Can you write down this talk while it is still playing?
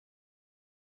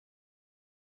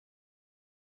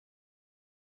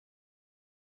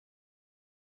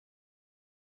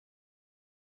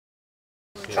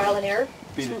trial and error.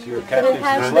 Feed it to your captives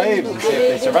and slaves and see if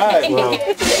they survive.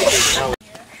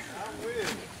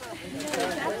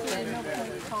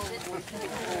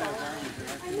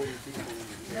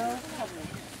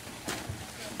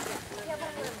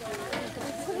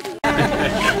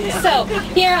 So,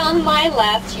 here on my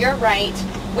left, your right,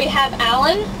 we have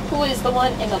Allen, who is the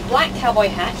one in the black cowboy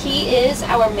hat. He is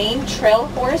our main trail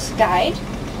horse guide.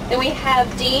 Then we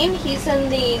have Dean, he's in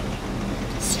the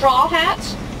straw hat,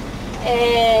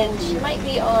 and he might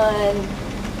be on,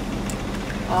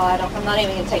 I'm not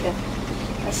even going to take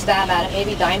a stab at it,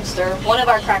 maybe Dimester, one of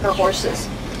our cracker horses.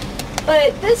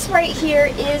 But this right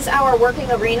here is our working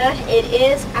arena. It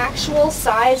is actual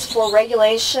size for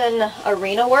regulation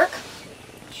arena work.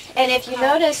 And if you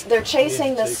notice, they're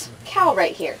chasing this cow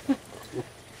right here.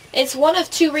 It's one of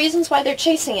two reasons why they're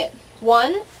chasing it.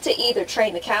 One, to either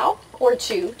train the cow, or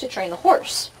two, to train the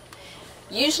horse.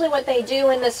 Usually what they do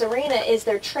in this arena is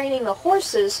they're training the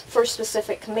horses for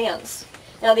specific commands.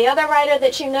 Now the other rider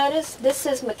that you notice, this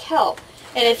is Mikkel.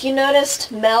 And if you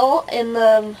noticed Mel in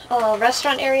the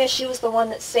restaurant area, she was the one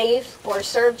that saved or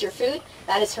served your food.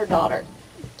 That is her daughter.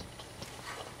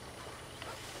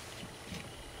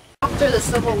 After the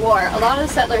Civil War, a lot of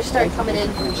the settlers started coming in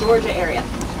from Georgia area.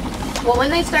 Well, when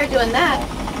they started doing that,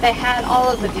 they had all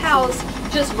of the cows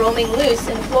just roaming loose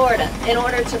in Florida. In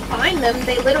order to find them,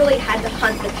 they literally had to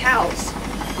hunt the cows.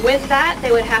 With that,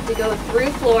 they would have to go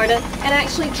through Florida and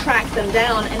actually track them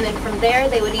down, and then from there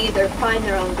they would either find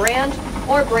their own brand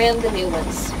or brand the new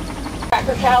ones. The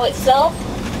cracker cow itself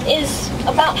is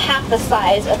about half the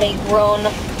size of a grown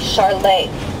Charolais.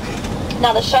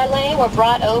 Now the Charolais were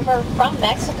brought over from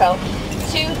Mexico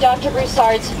to Dr.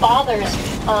 Broussard's father's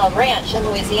ranch in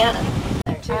Louisiana.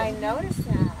 I noticed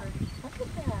that. Look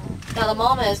at that. Now the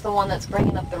mama is the one that's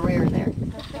bringing up the rear there.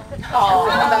 Oh,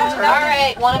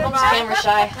 alright, one of them's camera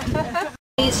shy.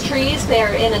 These trees,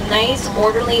 they're in a nice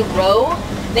orderly row.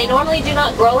 They normally do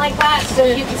not grow like that, so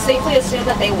you can safely assume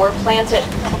that they were planted.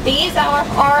 These are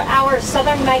our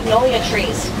southern magnolia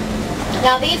trees.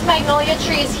 Now these magnolia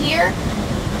trees here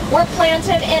were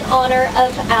planted in honor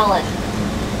of Allen.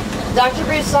 Dr.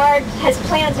 Broussard has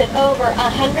planted over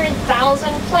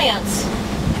 100,000 plants,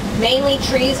 mainly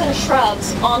trees and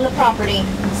shrubs, on the property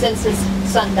since his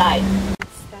son died.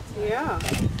 Yeah.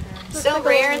 So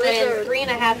rare that in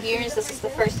 3.5 years, this is the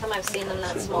first time I've seen them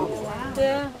that small.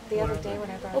 Yeah. The other day when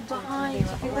I brought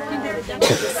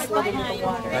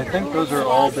I think those are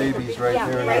all babies right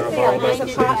there, and they're all about the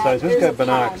same size. Who's got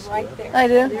binocs? I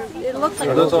do. It looks like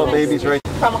Are those all babies right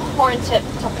there? From horn tip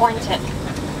to horn tip.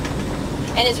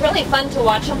 And it's really fun to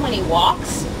watch him when he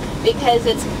walks, because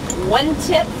it's one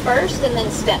tip first and then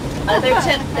step. Other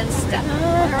tip, then step.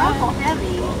 they're awful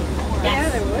heavy. Yes. Yeah,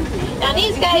 they would be. Now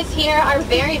these guys here are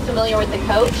very familiar with the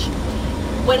coach.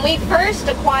 When we first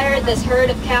acquired this herd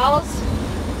of cows,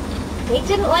 they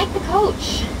didn't like the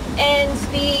coach. And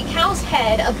the cow's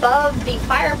head above the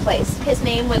fireplace, his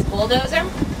name was Bulldozer.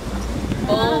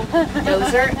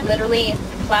 Bulldozer, literally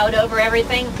plowed over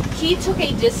everything. He took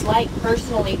a dislike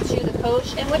personally to the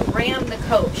coach and would ram the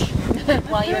coach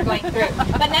while you were going through.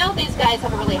 But now these guys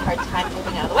have a really hard time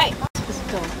moving out of the way.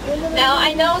 Now,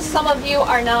 I know some of you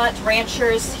are not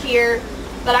ranchers here,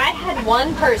 but I had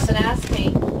one person ask me,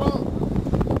 well,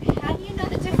 how do you know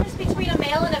the difference between a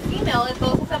male and a female if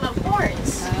both of them have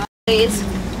horns?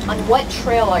 On what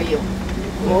trail are you?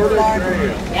 Florida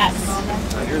Trail.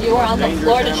 Yes. You are on the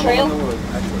Florida Trail?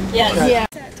 Yes. Yeah.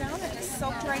 Sat down and just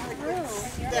soaked right through.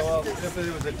 Well, if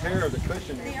it was a tear of the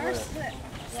cushion, They are split.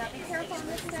 Yeah, be careful on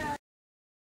this side.